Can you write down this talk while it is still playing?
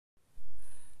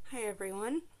Hi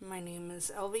everyone, my name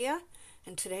is Elvia,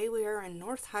 and today we are in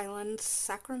North Highlands,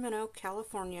 Sacramento,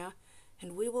 California,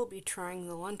 and we will be trying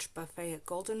the lunch buffet at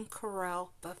Golden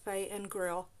Corral Buffet and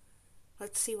Grill.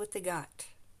 Let's see what they got.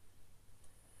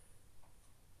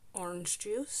 Orange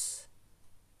juice,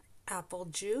 apple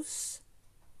juice,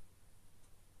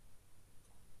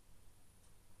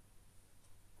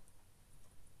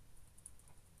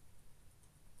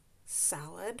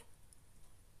 salad,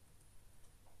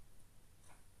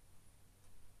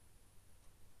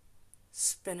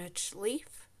 spinach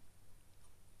leaf,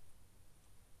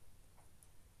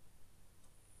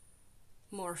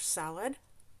 more salad,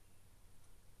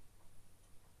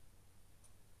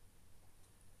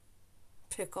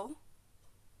 pickle,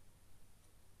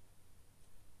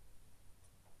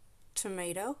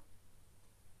 tomato,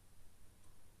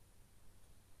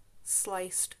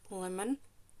 sliced lemon,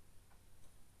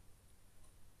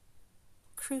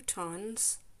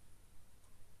 croutons,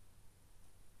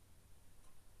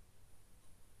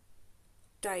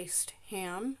 diced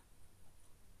ham,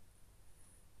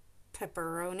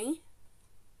 pepperoni,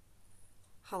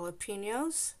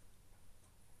 jalapenos,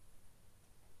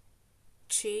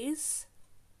 cheese,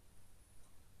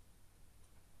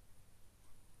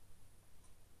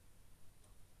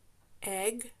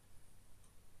 egg,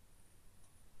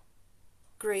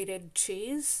 grated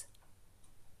cheese,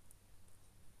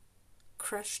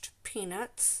 crushed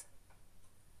peanuts,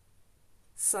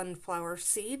 sunflower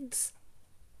seeds,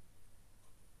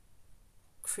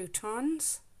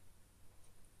 croutons,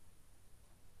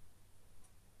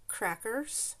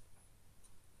 crackers,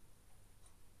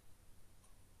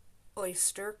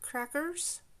 oyster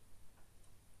crackers,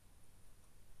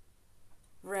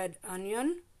 red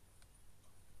onion,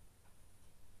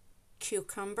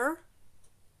 cucumber,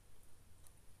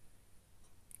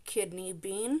 kidney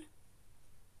bean,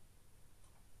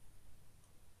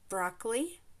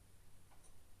 broccoli,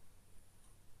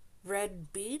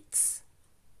 red beets.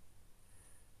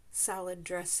 Salad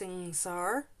dressings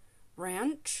are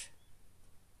ranch,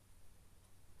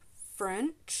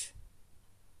 French,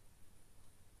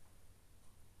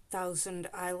 Thousand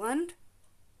Island,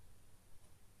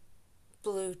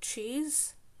 blue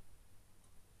cheese,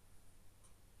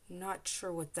 not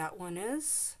sure what that one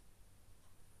is,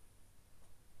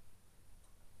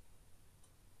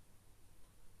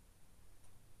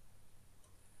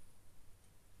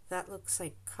 that looks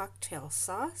like cocktail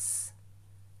sauce,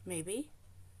 maybe,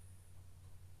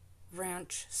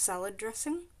 ranch salad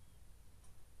dressing,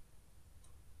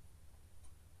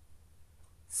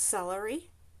 celery,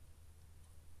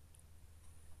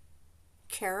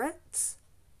 carrots,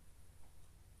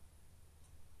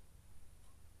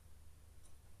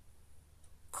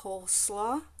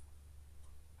 coleslaw,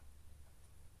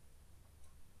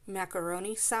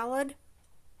 macaroni salad,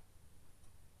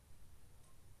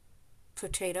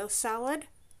 potato salad,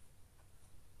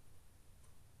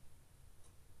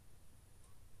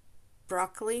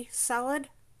 broccoli salad,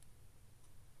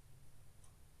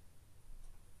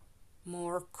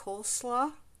 more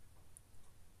coleslaw,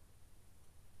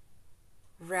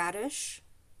 radish,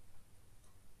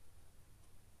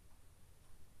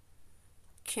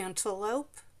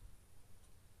 cantaloupe,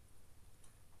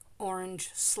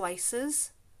 orange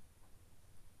slices,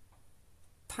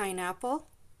 pineapple,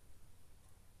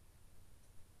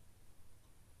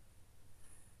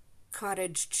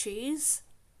 cottage cheese,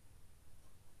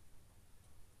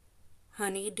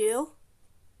 honeydew,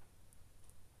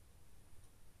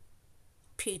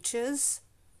 peaches,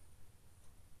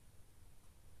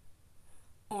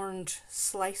 orange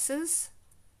slices,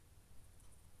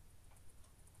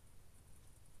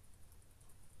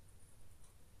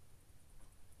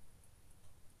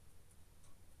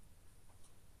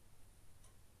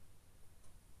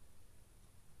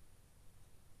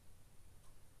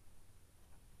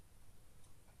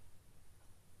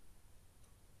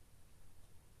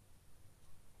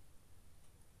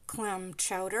 clam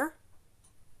chowder,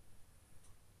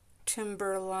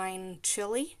 timberline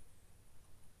chili,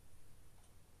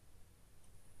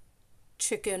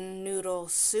 chicken noodle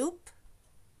soup,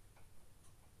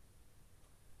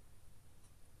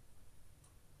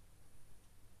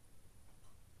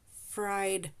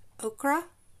 fried okra,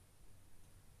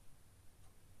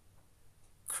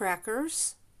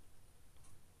 crackers,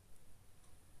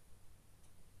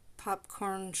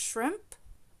 popcorn shrimp,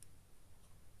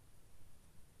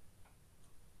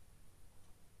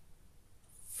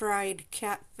 fried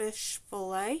catfish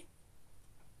fillet,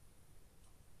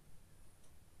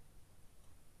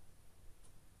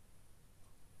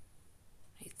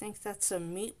 I think that's a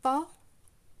meatball,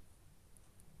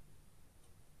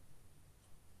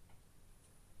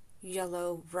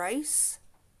 yellow rice,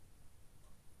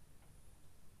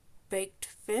 baked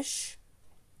fish,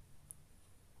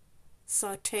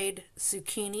 sauteed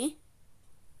zucchini,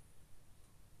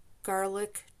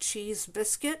 garlic cheese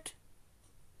biscuit,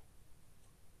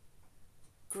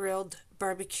 grilled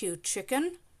barbecue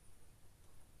chicken,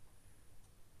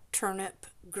 turnip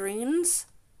greens,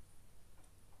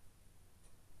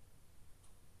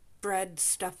 bread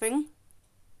stuffing,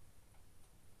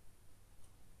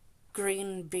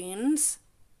 green beans,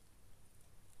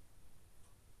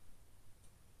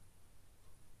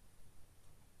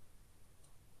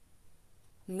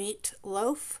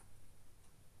 meatloaf,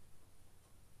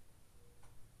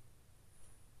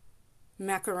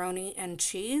 macaroni and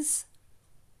cheese,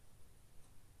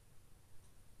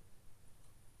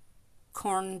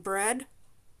 cornbread,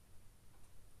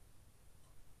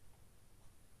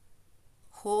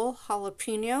 whole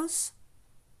jalapenos,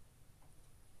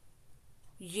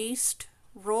 yeast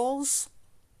rolls,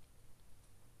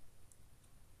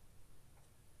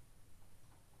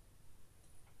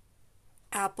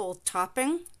 apple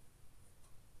topping,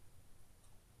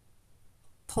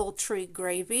 poultry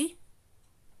gravy,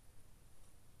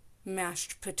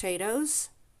 mashed potatoes,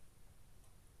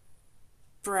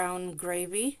 brown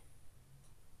gravy,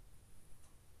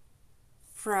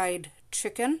 fried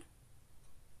chicken,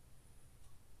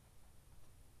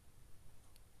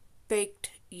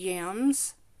 baked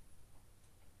yams,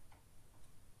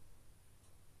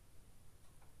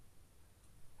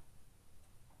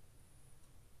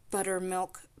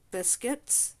 buttermilk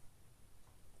biscuits,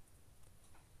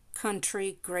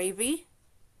 country gravy,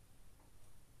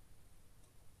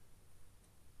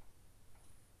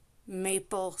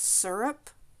 maple syrup,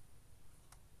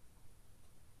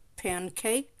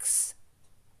 pancakes,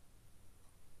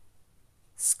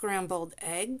 scrambled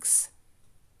eggs,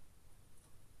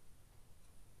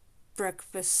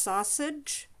 breakfast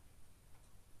sausage,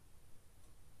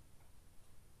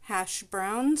 hash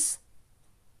browns,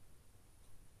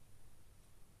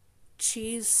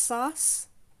 cheese sauce,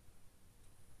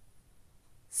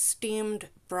 steamed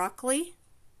broccoli,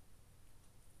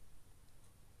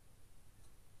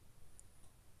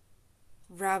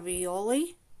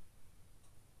 ravioli,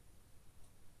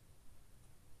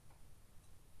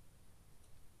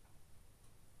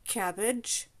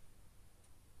 cabbage,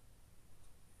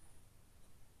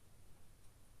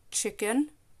 chicken,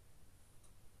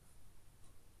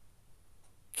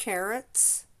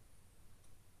 carrots,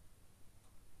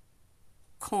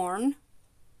 corn,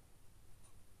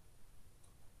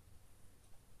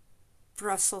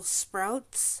 Brussels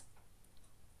sprouts,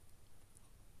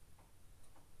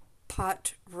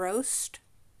 pot roast,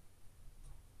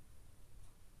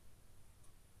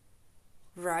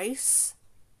 rice,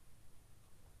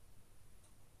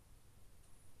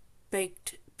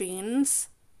 baked beans,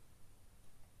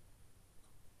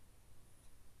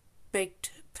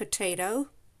 baked potato,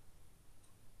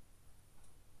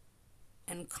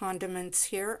 and condiments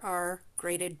here are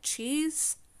grated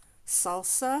cheese,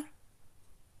 salsa,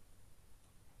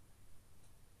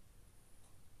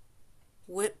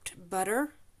 whipped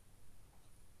butter,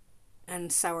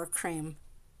 and sour cream.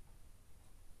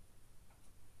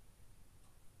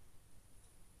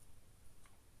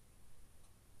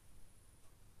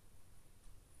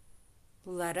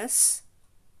 Lettuce,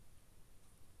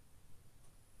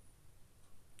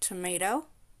 tomato,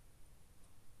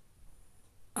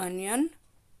 onion,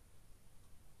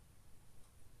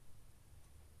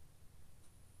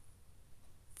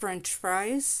 French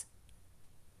fries,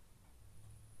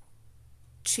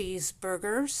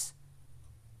 cheeseburgers,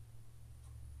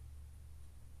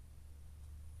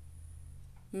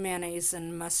 mayonnaise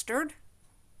and mustard,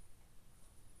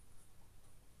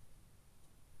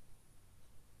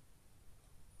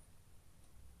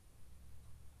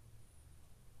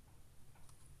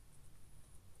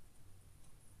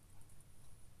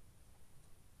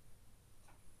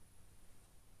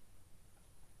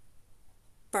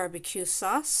 barbecue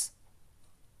sauce,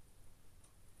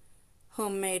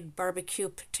 homemade barbecue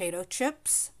potato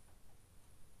chips,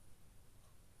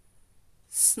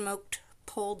 smoked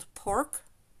pulled pork,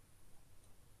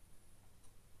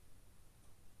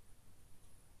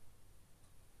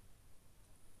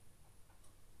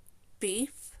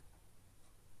 beef,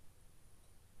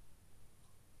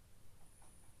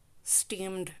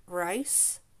 steamed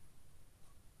rice,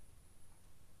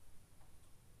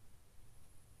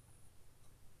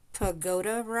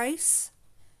 pagoda rice,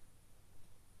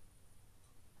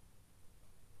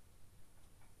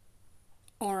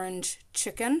 orange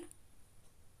chicken,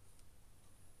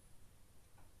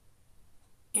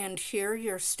 and here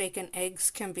your steak and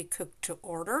eggs can be cooked to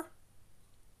order.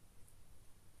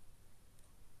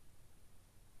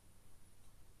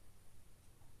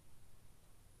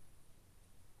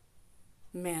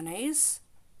 mayonnaise,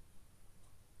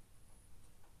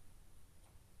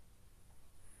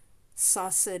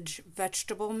 sausage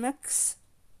vegetable mix,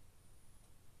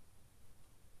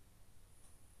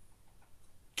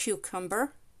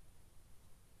 cucumber,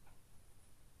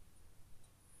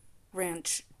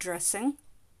 ranch dressing,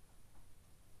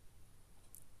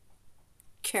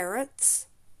 carrots,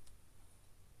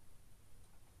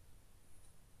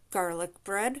 garlic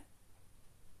bread,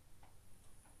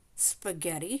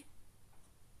 spaghetti,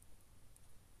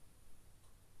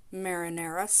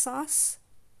 marinara sauce,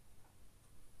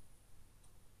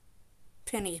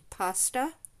 penne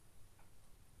pasta,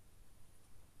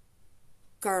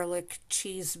 garlic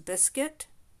cheese biscuit,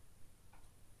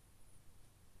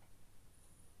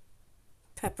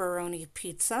 pepperoni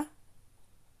pizza,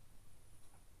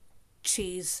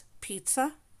 cheese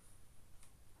pizza,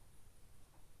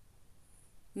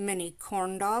 mini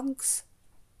corn dogs,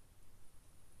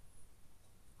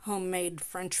 homemade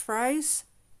French fries,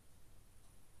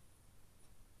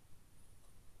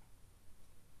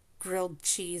 grilled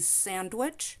cheese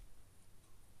sandwich,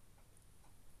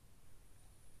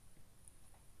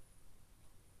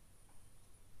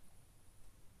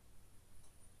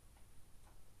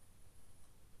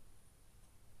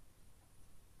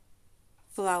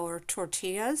 flour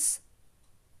tortillas,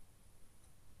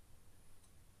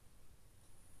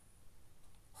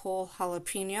 whole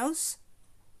jalapenos,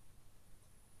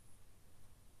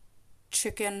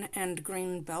 chicken and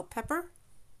green bell pepper,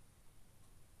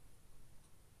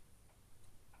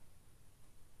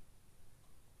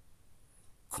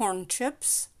 corn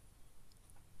chips.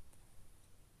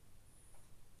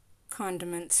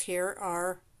 Condiments here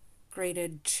are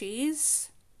grated cheese,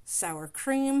 sour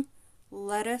cream,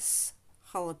 lettuce,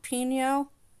 jalapeno,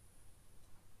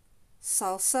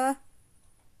 salsa,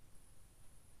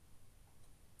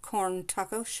 corn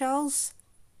taco shells,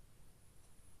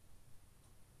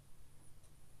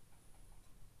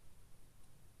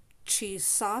 cheese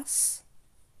sauce,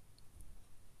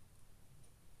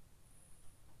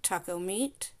 taco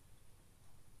meat,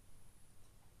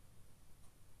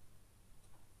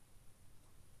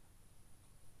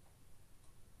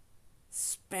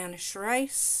 Spanish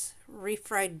rice,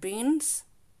 refried beans,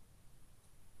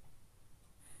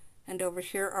 and over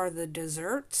here are the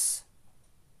desserts.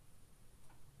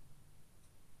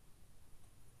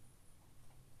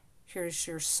 Here's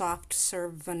your soft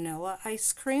serve vanilla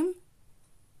ice cream,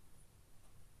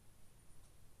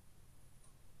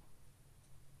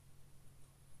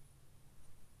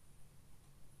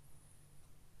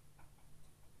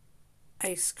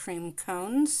 ice cream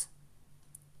cones,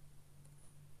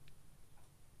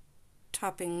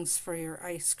 toppings for your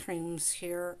ice creams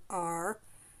here are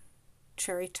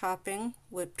cherry topping,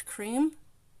 whipped cream,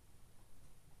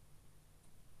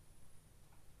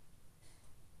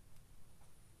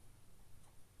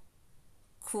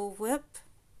 Cool Whip,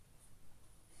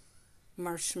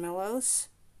 marshmallows,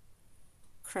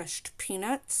 crushed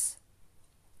peanuts,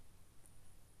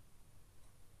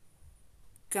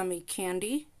 gummy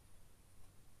candy,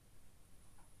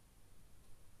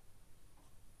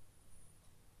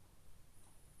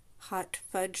 hot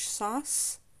fudge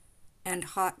sauce, and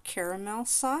hot caramel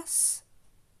sauce,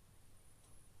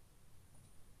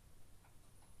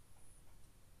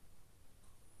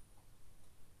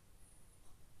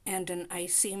 and an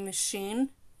icy machine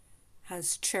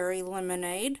has cherry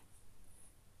lemonade,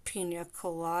 pina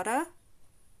colada,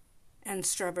 and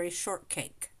strawberry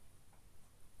shortcake.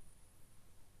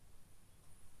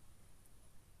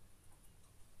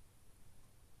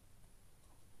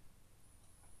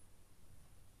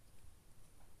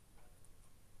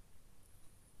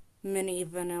 Mini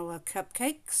vanilla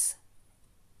cupcakes,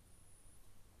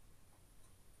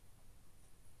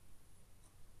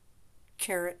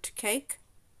 carrot cake,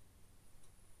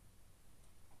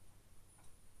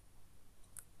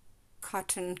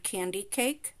 cotton candy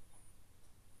cake,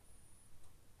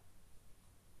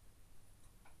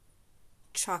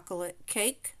 chocolate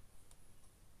cake,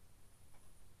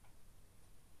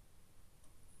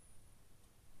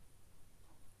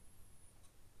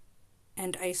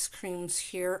 and ice creams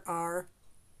here are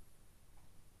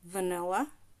vanilla,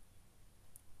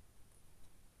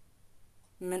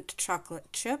 mint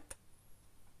chocolate chip,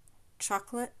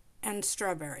 chocolate, and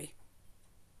strawberry.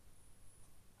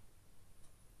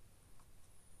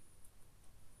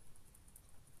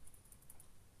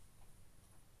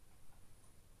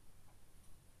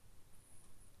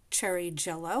 Cherry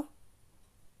Jello,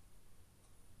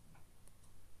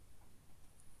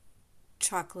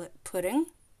 chocolate pudding,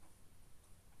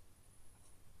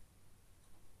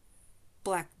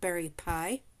 blackberry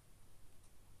pie,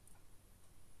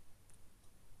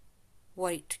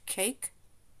 white cake,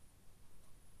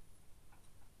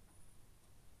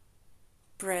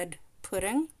 bread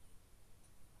pudding,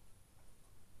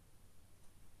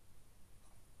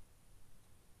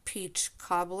 peach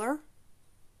cobbler,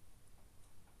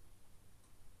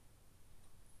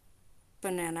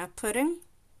 banana pudding,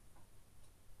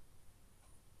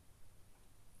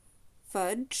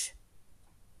 fudge,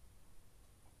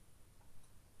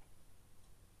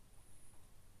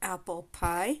 apple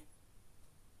pie,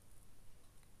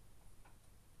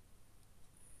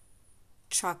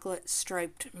 chocolate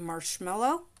striped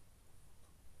marshmallow,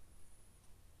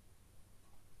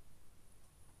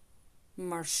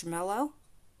 marshmallow,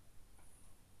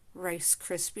 Rice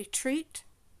Krispie treat,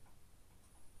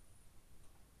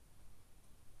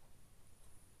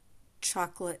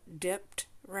 chocolate dipped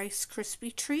Rice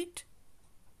Krispie treat,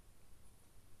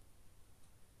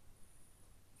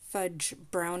 fudge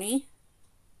brownie,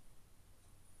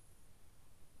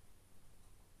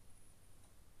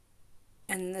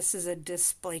 and this is a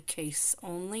display case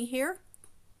only here.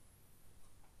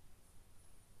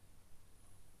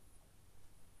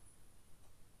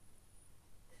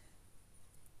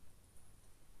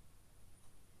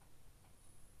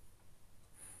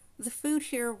 The food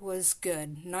here was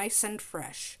good, nice and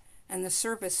fresh, and the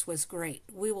service was great.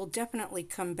 We will definitely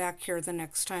come back here the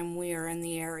next time we are in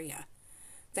the area.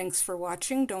 Thanks for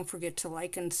watching. Don't forget to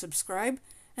like and subscribe,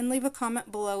 and leave a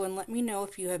comment below and let me know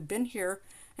if you have been here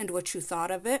and what you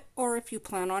thought of it, or if you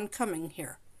plan on coming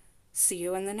here. See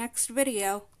you in the next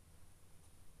video.